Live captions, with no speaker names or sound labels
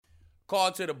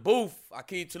Call to the booth.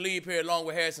 Aqib Talib here along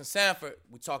with Harrison Sanford.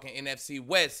 We're talking NFC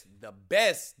West, the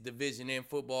best division in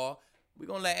football. We're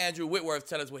going to let Andrew Whitworth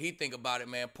tell us what he think about it,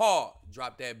 man. Paul,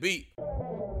 drop that beat.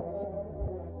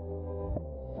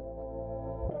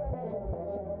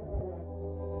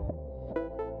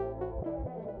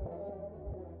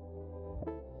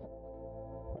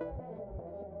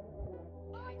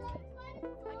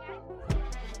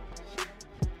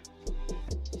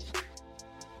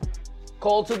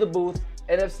 Call to the booth,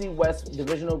 NFC West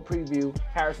divisional preview,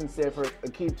 Harrison Sanford,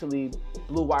 Aqib Talib,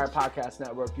 Blue Wire Podcast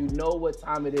Network. You know what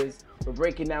time it is. We're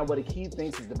breaking down what Aqib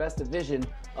thinks is the best division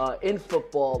in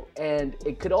football, and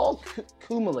it could all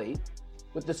accumulate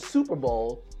with the Super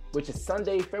Bowl, which is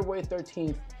Sunday, February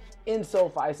 13th in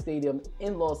SoFi Stadium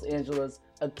in Los Angeles.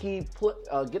 Aqib,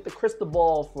 get the crystal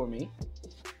ball for me.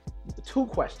 2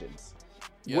 questions.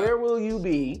 Yeah. Where will you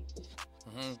be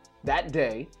that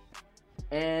day?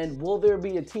 And will there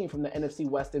be a team from the NFC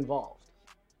West involved?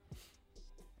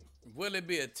 Will it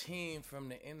be a team from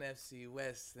the NFC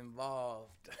West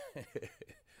involved?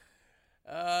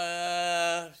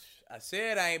 I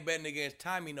said I ain't betting against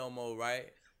Tommy no more,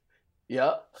 right?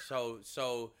 Yep.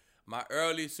 So my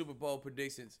early Super Bowl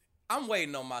predictions, I'm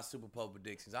waiting on my Super Bowl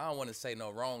predictions. I don't want to say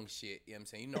no wrong shit. You know what I'm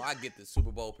saying? You know I get the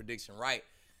Super Bowl prediction right.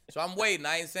 So I'm waiting.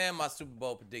 I ain't saying my Super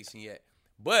Bowl prediction yet.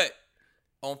 But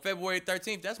on February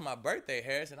 13th, that's my birthday,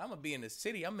 Harrison. I'm going to be in the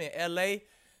city. I'm in L.A.,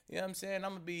 you know what I'm saying?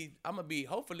 I'm going to be,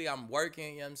 hopefully I'm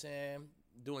working, you know what I'm saying?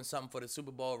 Doing something for the Super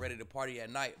Bowl, ready to party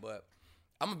at night. But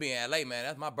I'm going to be in L.A., man.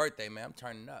 That's my birthday, man. I'm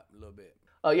turning up a little bit.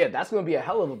 Oh, yeah, that's going to be a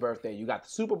hell of a birthday. You got the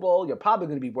Super Bowl. You're probably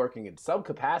going to be working in some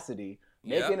capacity,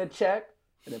 making a check,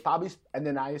 and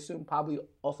then I assume probably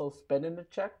also spending a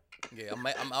check. Yeah,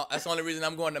 that's the only reason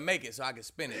I'm going to make it, so I can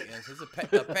spend it. You know?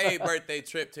 It's a paid birthday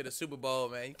trip to the Super Bowl,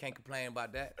 man. You can't complain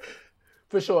about that.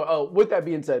 For sure. Oh, with that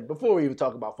being said, before we even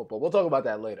talk about football, we'll talk about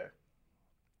that later.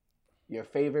 Your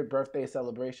favorite birthday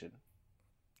celebration?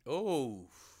 Oh,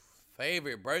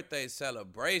 favorite birthday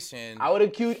celebration. I would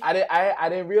accuse. I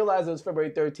didn't realize it was February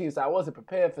 13th, so I wasn't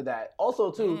prepared for that.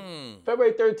 Also, too,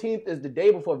 February 13th is the day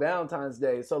before Valentine's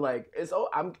Day, so like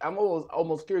I'm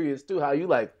almost curious too how you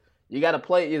like. You got to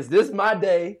play. Is this my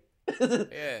day? Yeah.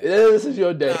 This is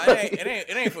your day. No,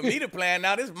 it ain't for me to plan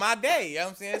now. This is my day. You know what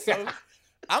I'm saying? So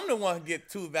I'm the one who get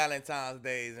 2 Valentine's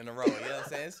days in a row. You know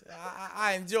what I'm saying?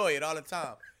 I enjoy it all the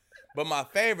time. But my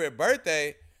favorite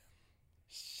birthday,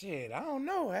 shit, I don't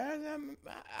know.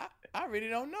 I really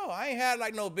don't know. I ain't had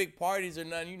like no big parties or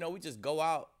nothing. You know, we just go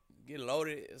out, get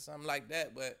loaded or something like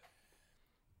that. But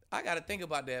I got to think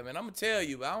about that, man. I'm going to tell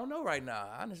you, but I don't know right now,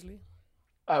 honestly.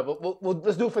 All right,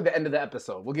 let's do it for the end of the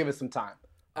episode. We'll give it some time.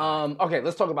 Okay,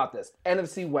 let's talk about this.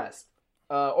 NFC West.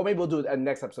 Or maybe we'll do it in the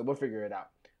next episode. We'll figure it out.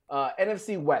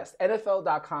 NFC West.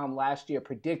 NFL.com last year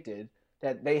predicted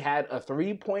that they had a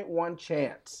 3.1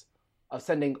 chance of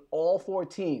sending all 4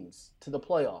 teams to the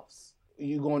playoffs. Are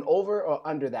you going over or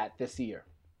under that this year?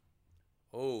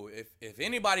 Oh, if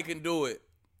anybody can do it,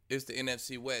 it's the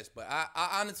NFC West. But I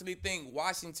honestly think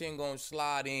Washington going to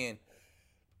slide in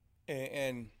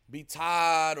and be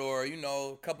tied or, you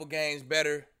know, a couple games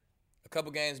better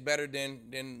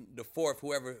than the fourth,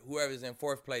 whoever's in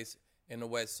 4th place in the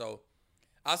West. So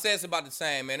I'll say it's about the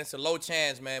same, man. It's a low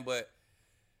chance, man, but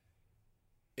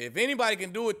if anybody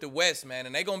can do it, the West, man,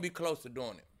 and they're going to be close to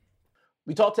doing it.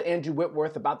 We talked to Andrew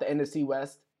Whitworth about the NFC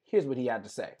West. Here's what he had to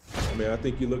say. I mean, I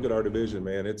think you look at our division,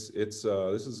 man. This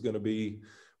is going to be,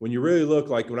 when you really look,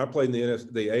 like when I played in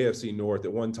the AFC North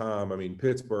at one time, I mean,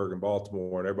 Pittsburgh and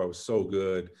Baltimore, and everybody was so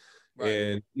good. Right.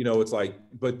 And, you know, it's like,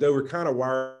 but they were kind of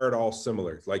wired all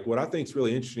similar. Like what I think is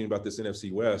really interesting about this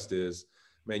NFC West is,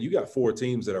 man, you got 4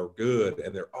 teams that are good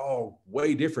and they're all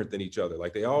way different than each other.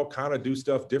 Like they all kind of do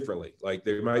stuff differently. Like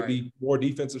there might be more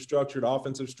defensive structured,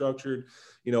 offensive structured,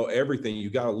 you know, everything.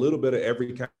 You got a little bit of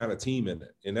every kind of team in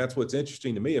it. And that's what's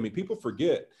interesting to me. I mean, people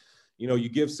forget, you know, you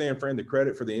give San Fran the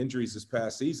credit for the injuries this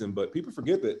past season, but people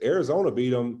forget that Arizona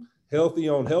beat them healthy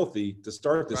on healthy to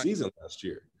start the season last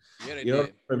year. Yeah, you know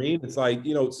what I mean? It's like,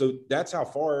 you know, so that's how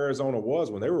far Arizona was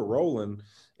when they were rolling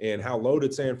and how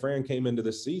loaded San Fran came into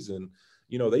this season.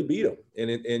 You know, they beat them.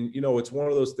 And you know, it's one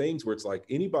of those things where it's like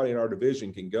anybody in our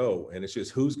division can go, and it's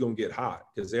just who's going to get hot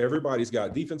because everybody's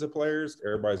got defensive players.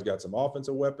 Everybody's got some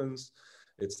offensive weapons.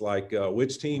 It's like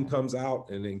which team comes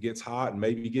out and then gets hot and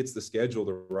maybe gets the schedule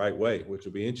the right way, which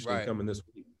will be interesting coming this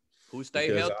week. Who stay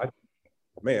healthy?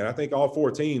 I think all 4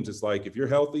 teams, it's like if you're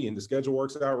healthy and the schedule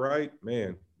works out right,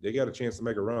 man, they got a chance to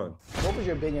make a run. What was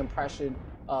your big impression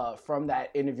from that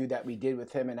interview that we did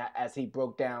with him and as he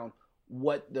broke down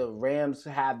what the Rams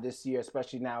have this year,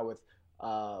 especially now with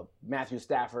Matthew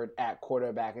Stafford at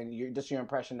quarterback, and your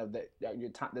impression of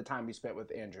the time you spent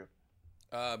with Andrew.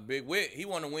 Big Whit, he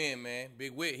want to win, man.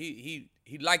 Big Whit, he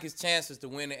like his chances to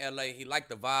win in LA. He like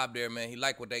the vibe there, man. He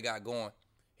like what they got going.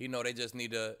 He know they just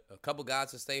need a couple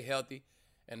guys to stay healthy,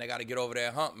 and they got to get over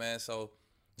that hump, man. So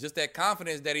just that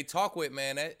confidence that he talk with,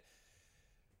 man, that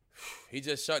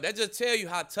just tell you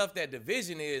how tough that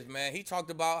division is, man. He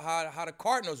talked about how the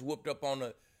Cardinals whooped up on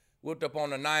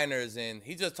the Niners, and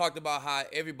he just talked about how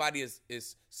everybody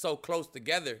is so close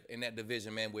together in that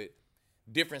division, man, with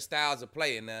different styles of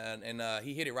play, and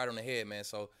he hit it right on the head, man.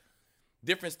 So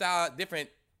different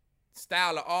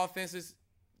style of offenses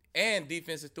and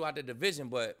defenses throughout the division,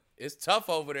 but it's tough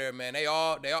over there, man.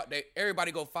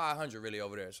 Everybody go 500 really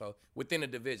over there, so within the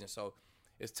division. So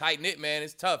it's tight knit, man.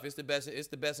 It's tough. It's the best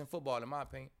in football, in my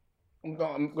opinion. I'm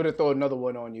going to throw another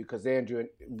one on you because Andrew,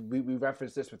 we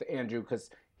referenced this with Andrew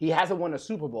because he hasn't won a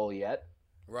Super Bowl yet.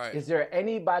 Right. Is there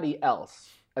anybody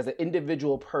else, as an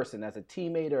individual person, as a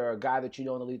teammate or a guy that you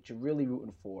know in the league that you're really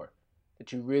rooting for,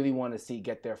 that you really want to see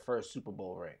get their first Super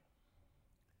Bowl ring?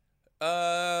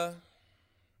 I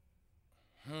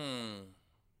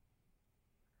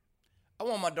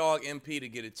want my dog MP to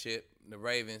get a chip. The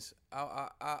Ravens. I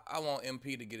want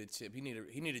MP to get a chip. He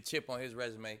need a chip on his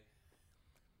resume.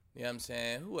 You know what I'm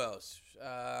saying? Who else?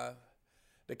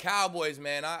 The Cowboys,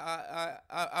 man.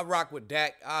 I rock with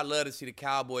Dak. I love to see the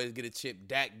Cowboys get a chip.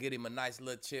 Dak get him a nice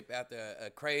little chip after a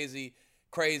crazy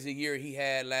year he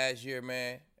had last year,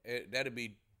 man. That'd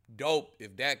be dope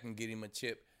if Dak can get him a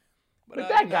chip. But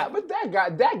Dak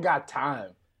got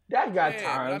time. Dak got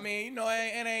time. I mean,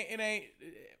 it ain't.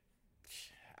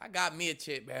 I got me a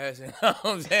chip, Harrison. You know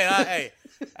what I'm saying?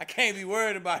 I can't be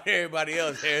worried about everybody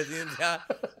else, Harrison.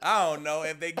 I don't know.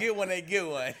 If they get one, they get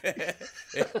one.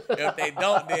 if they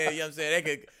don't, then, you know what I'm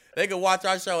saying, they could watch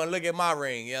our show and look at my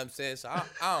ring. You know what I'm saying? So I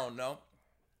don't know.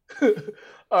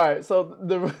 All right. So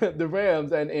the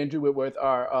Rams and Andrew Whitworth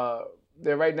are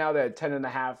they're right now they're at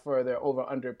 10.5 for their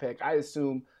over-under pick. I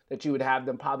assume that you would have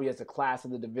them probably as a class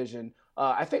of the division.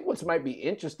 I think what might be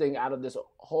interesting out of this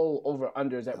whole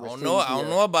over-unders that we're seeing here. I don't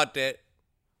know about that.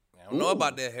 I don't know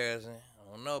about that, Harrison.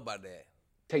 I don't know about that.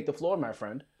 Take the floor, my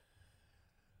friend.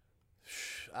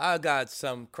 I got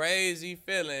some crazy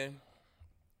feeling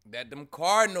that them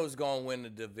Cardinals gonna win the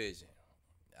division.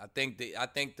 I think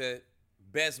the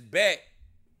best bet,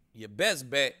 your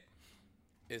best bet,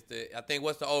 is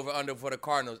what's the over-under for the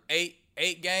Cardinals?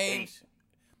 8 games.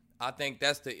 I think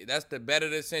that's the bet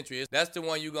of the century. That's the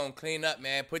one you gonna clean up,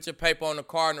 man. Put your paper on the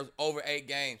Cardinals over 8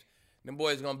 games. Them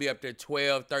boys gonna be up there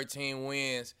 12, 13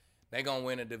 wins. They gonna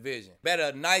win a division. Bet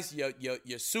a nice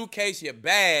your suitcase, your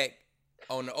bag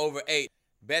on the over 8.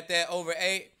 Bet that over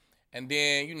 8, and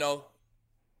then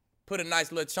put a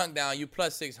nice little chunk down. You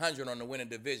plus 600 on the winning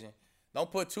division.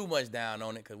 Don't put too much down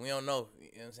on it because we don't know. You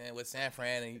know what I'm saying, with San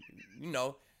Fran, and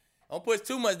don't put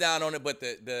too much down on it. But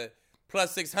the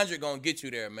plus 600 gonna get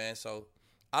you there, man. So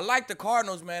I like the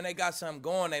Cardinals, man. They got something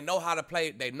going. They know how to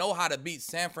play. They know how to beat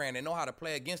San Fran. They know how to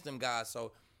play against them guys.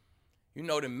 So, the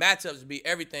matchups be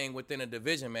everything within a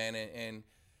division, man. And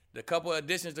the couple of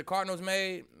additions the Cardinals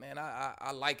made, man,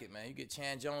 I like it, man. You get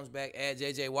Chan Jones back, add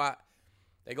J.J. Watt.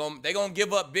 They gonna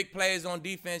give up big plays on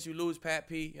defense. You lose Pat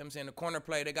P. You know what I'm saying? The corner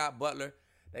play, they got Butler.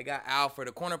 They got Alfred.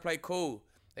 The corner play, cool.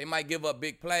 They might give up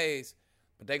big plays,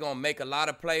 but they going to make a lot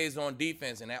of plays on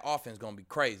defense, and that offense going to be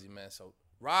crazy, man. So,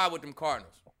 ride with them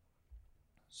Cardinals.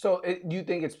 So, you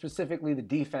think it's specifically the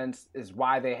defense is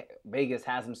why Vegas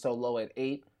has them so low at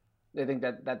 8? They think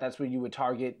that's where you would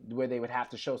target, where they would have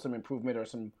to show some improvement or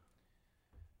some.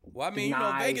 Well, I mean,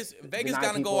 Vegas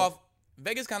kind of go off.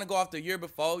 Vegas kind of go off the year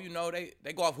before.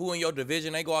 They go off who in your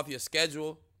division. They go off your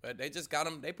schedule. But they just got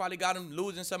them. They probably got them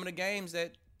losing some of the games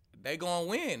that they gonna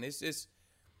win. It's just.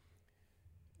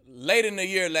 Late in the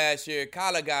year last year,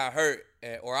 Kyler got hurt,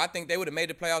 or I think they would have made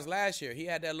the playoffs last year. He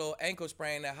had that little ankle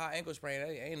sprain, that high ankle sprain. That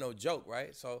ain't no joke,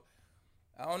 right? So,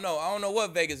 I don't know. I don't know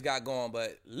what Vegas got going,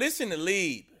 but listen to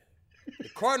Lieb. The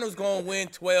Cardinals going to win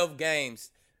 12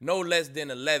 games, no less than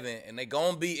 11, and they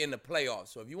going to be in the playoffs.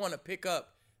 So, if you want to pick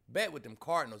up, bet with them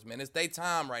Cardinals, man. It's their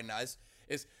time right now.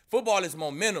 It's football is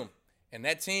momentum, and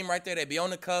that team right there, they be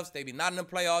on the cuffs. They be not in the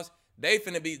playoffs. They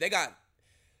got –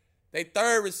 their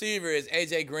third receiver is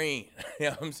A.J. Green. You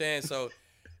know what I'm saying? So,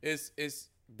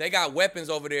 they got weapons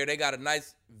over there. They got a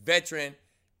nice veteran.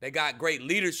 They got great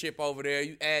leadership over there.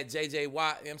 You add J.J.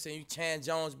 Watt. You know what I'm saying? You Chan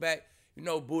Jones back.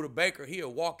 Buda Baker, he a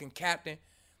walking captain.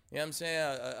 You know what I'm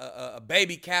saying? A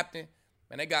baby captain.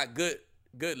 Man, they got good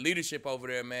leadership over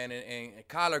there, man. And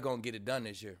Kyler going to get it done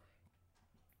this year.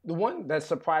 The one that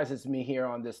surprises me here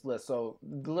on this list, so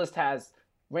the list has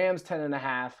Rams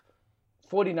 10.5,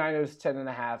 49ers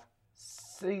 10.5,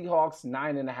 Seahawks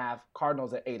 9.5,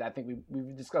 Cardinals at 8. I think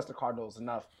we've discussed the Cardinals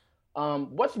enough.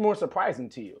 What's more surprising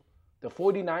to you, the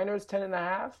 49ers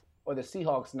 10.5 or the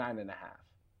Seahawks 9.5?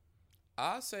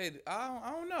 I say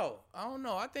I don't know.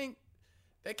 I think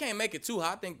they can't make it too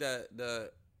high. I think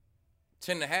the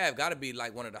 10.5 got to be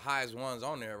like one of the highest ones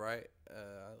on there, right?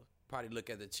 Probably look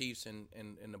at the Chiefs and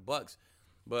the Bucks,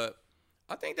 but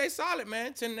I think they solid,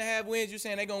 man. 10.5 wins. You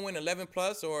saying they gonna win 11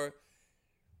 plus or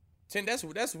 10?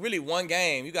 That's really one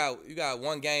game. You got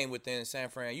one game within San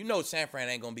Fran. You know San Fran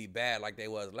ain't gonna be bad like they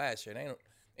was last year.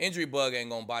 Injury bug ain't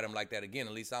gonna bite them like that again.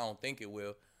 At least I don't think it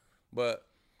will. But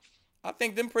I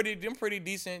think them pretty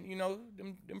decent. You know,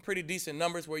 them pretty decent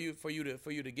numbers for you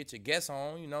to get your guess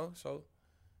on. You know, so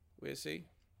we'll see.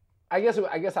 I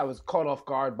guess I was caught off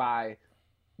guard by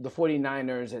the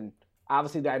 49ers, and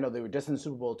obviously I know they were just in the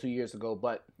Super Bowl 2 years ago,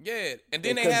 but yeah, and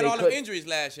then they had all the injuries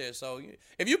last year. So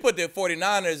if you put the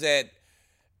 49ers at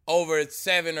over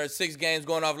 7 or 6 games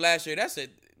going off last year, that's it.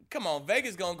 Come on,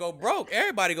 Vegas gonna go broke.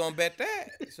 Everybody gonna bet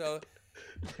that. So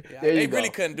yeah, they really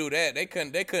couldn't do that. They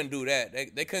couldn't do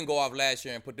that. They couldn't go off last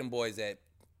year and put them boys at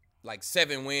like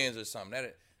 7 wins or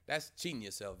something. That's cheating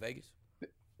yourself, Vegas.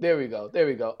 There we go.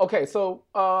 Okay, so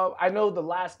I know the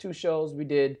last 2 shows we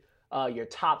did your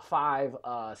top 5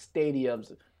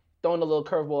 stadiums. Throwing a little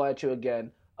curveball at you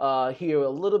again here a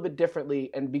little bit differently,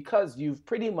 and because you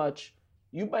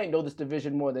might know this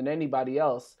division more than anybody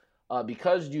else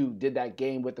because you did that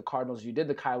game with the Cardinals, you did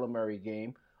the Kyler Murray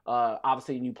game,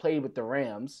 obviously, and you played with the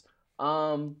Rams.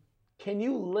 Can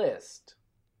you list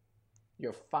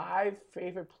your 5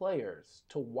 favorite players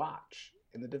to watch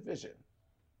in the division?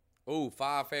 Ooh,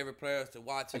 5 favorite players to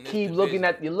watch in this division.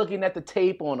 You're looking at the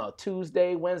tape on a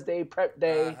Tuesday, Wednesday, prep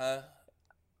day. Uh-huh.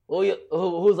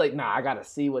 Who's like, nah, I gotta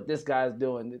see what this guy's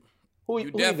doing. Who you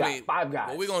got? 5 guys.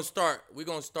 Well, we're gonna start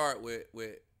with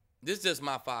this is just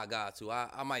my 5 guys too.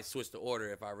 I might switch the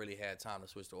order if I really had time to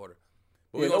switch the order.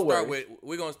 But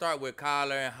we're gonna start with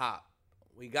Kyler and Hop.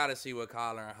 We gotta see what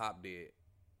Kyler and Hop did.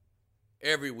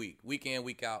 Every week in,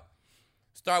 week out.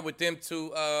 Start with them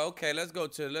two. Okay, let's go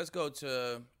to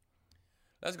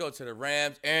the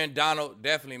Rams. Aaron Donald,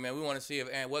 definitely, man. We want to see if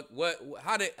Aaron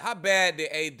how bad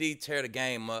did AD tear the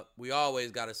game up? We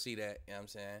always got to see that. You know what I'm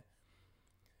saying?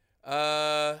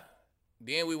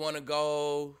 Then we want to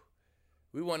go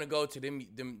to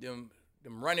them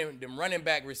running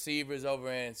back receivers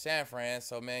over in San Fran.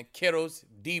 So man, Kittles,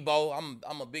 Debo.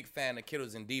 I'm a big fan of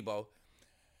Kittles and Debo.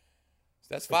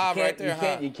 That's 5 right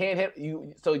there. You can't hit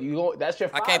you. So you go. That's your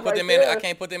 5. I can't put them in. I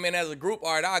can't put them in as a group.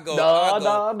 All right, I go.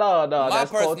 No.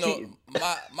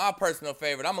 My personal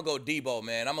favorite. I'm gonna go Debo,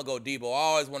 man. I'm gonna go Debo. I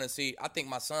always want to see. I think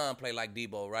my son played like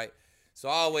Debo, right? So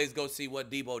I always go see what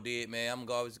Debo did, man.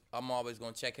 I'm always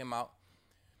gonna check him out.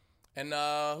 And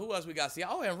who else we got to see?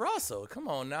 Oh, and Russell. Come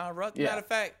on now, Russell. Yeah. Matter of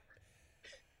fact,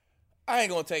 I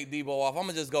ain't gonna take Debo off. I'm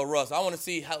gonna just go Russell. I want to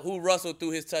see who Russell threw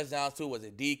his touchdowns to. Was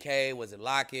it DK? Was it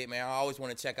Lockett? Man, I always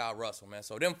want to check out Russell, man.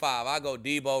 So them 5, I go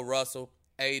Debo, Russell,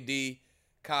 AD,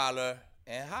 Kyler,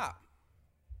 and Hop.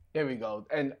 There we go.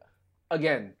 And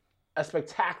again, a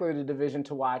spectacular division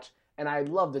to watch. And I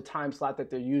love the time slot that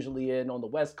they're usually in on the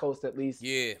West Coast, at least.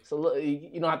 Yeah. So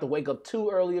you don't have to wake up too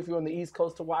early if you're on the East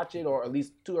Coast to watch it, or at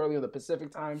least too early on the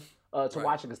Pacific time to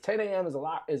watch it. Because 10 a.m. is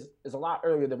a lot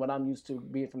earlier than what I'm used to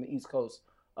being from the East Coast.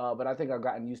 But I think I've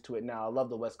gotten used to it now. I love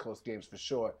the West Coast games for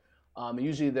sure.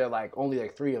 Usually they're only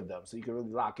 3 of them, so you can really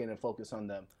lock in and focus on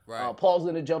them. Right. Paul's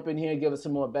going to jump in here and give us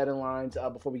some more betting lines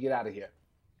before we get out of here.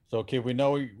 So, kid, we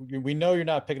know you're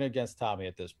not picking against Tommy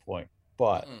at this point,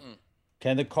 but.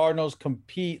 Can the Cardinals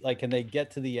compete? Can they get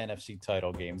to the NFC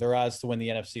title game? Their odds to win the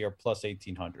NFC are plus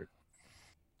 1,800.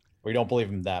 We don't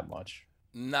believe them that much.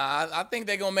 Nah, I think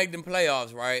they're going to make them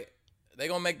playoffs, right? They're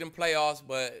going to make them playoffs,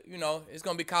 but, it's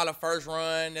going to be Kyler's first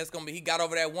run. He got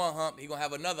over that one hump. He's going to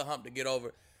have another hump to get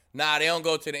over. Nah, they don't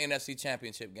go to the NFC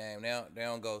Championship game. They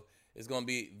don't go. It's going to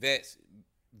be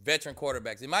veteran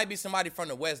quarterbacks. It might be somebody from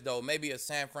the West, though. Maybe a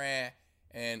San Fran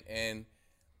and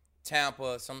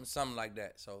Tampa, something like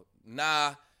that. So,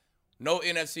 nah, no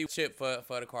NFC chip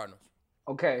for the Cardinals.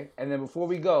 Okay, and then before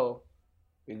we go,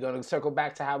 we're going to circle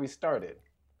back to how we started.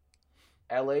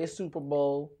 LA Super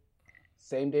Bowl,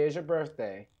 same day as your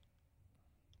birthday.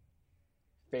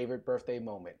 Favorite birthday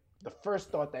moment. The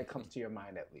first thought that comes to your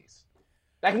mind, at least.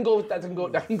 That can go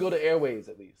to airways,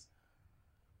 at least.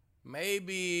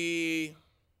 Maybe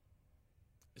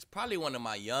it's probably one of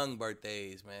my young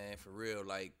birthdays, man, for real.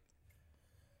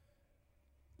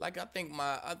 I think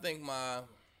my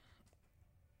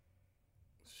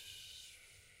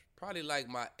Probably like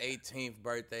my 18th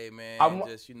birthday, man.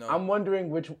 I'm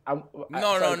wondering which. No.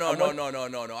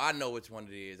 I know which one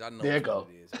it is. I know which one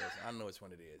it is. I know which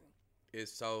one it is.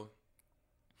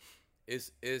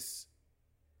 It's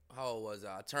how old was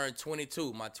I? I turned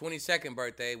 22. My 22nd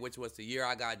birthday, which was the year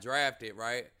I got drafted,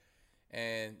 right?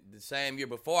 And the same year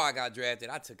before I got drafted,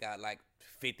 I took out like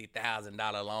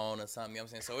 $50,000 loan or something. You know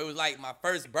what I'm saying? So it was like my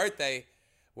first birthday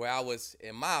where I was,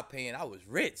 in my opinion, I was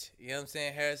rich. You know what I'm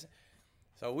saying, Harrison?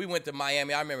 So we went to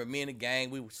Miami. I remember me and the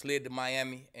gang, we slid to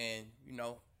Miami, and,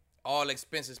 all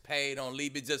expenses paid on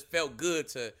leave. It just felt good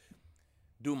to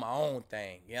do my own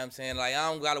thing. You know what I'm saying? Like,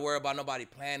 I don't got to worry about nobody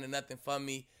planning nothing for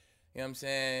me. You know what I'm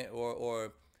saying?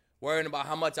 Or worrying about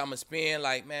how much I'm going to spend.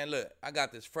 Like, man, look, I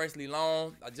got this freshly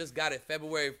loan. I just got it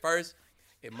February 1st.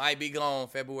 It might be gone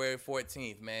February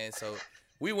 14th, man. So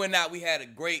we went out. We had a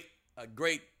great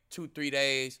 2-3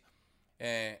 days.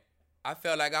 And I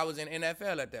felt like I was in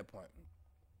NFL at that point.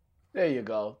 There you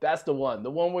go. That's the one.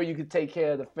 The one where you could take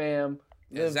care of the fam.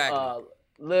 Exactly.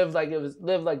 Live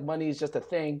like money is just a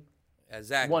thing.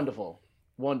 Exactly.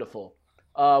 Wonderful.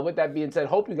 With that being said,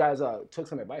 hope you guys took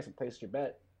some advice and placed your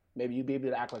bet. Maybe you'll be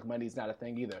able to act like money's not a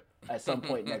thing either at some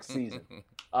point next season.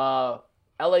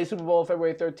 LA Super Bowl,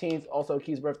 February 13th. Also,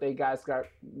 Aqib's birthday, guys.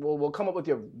 We'll come up with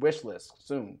your wish list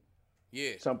soon.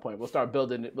 Yeah. At some point, we'll start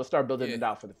building it. We'll start building it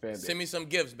out for the fan base. Send me some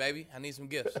gifts, baby. I need some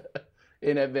gifts.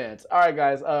 In advance. All right,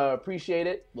 guys. Appreciate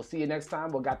it. We'll see you next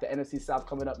time. We'll got the NFC South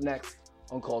coming up next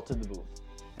on Call to the Booth.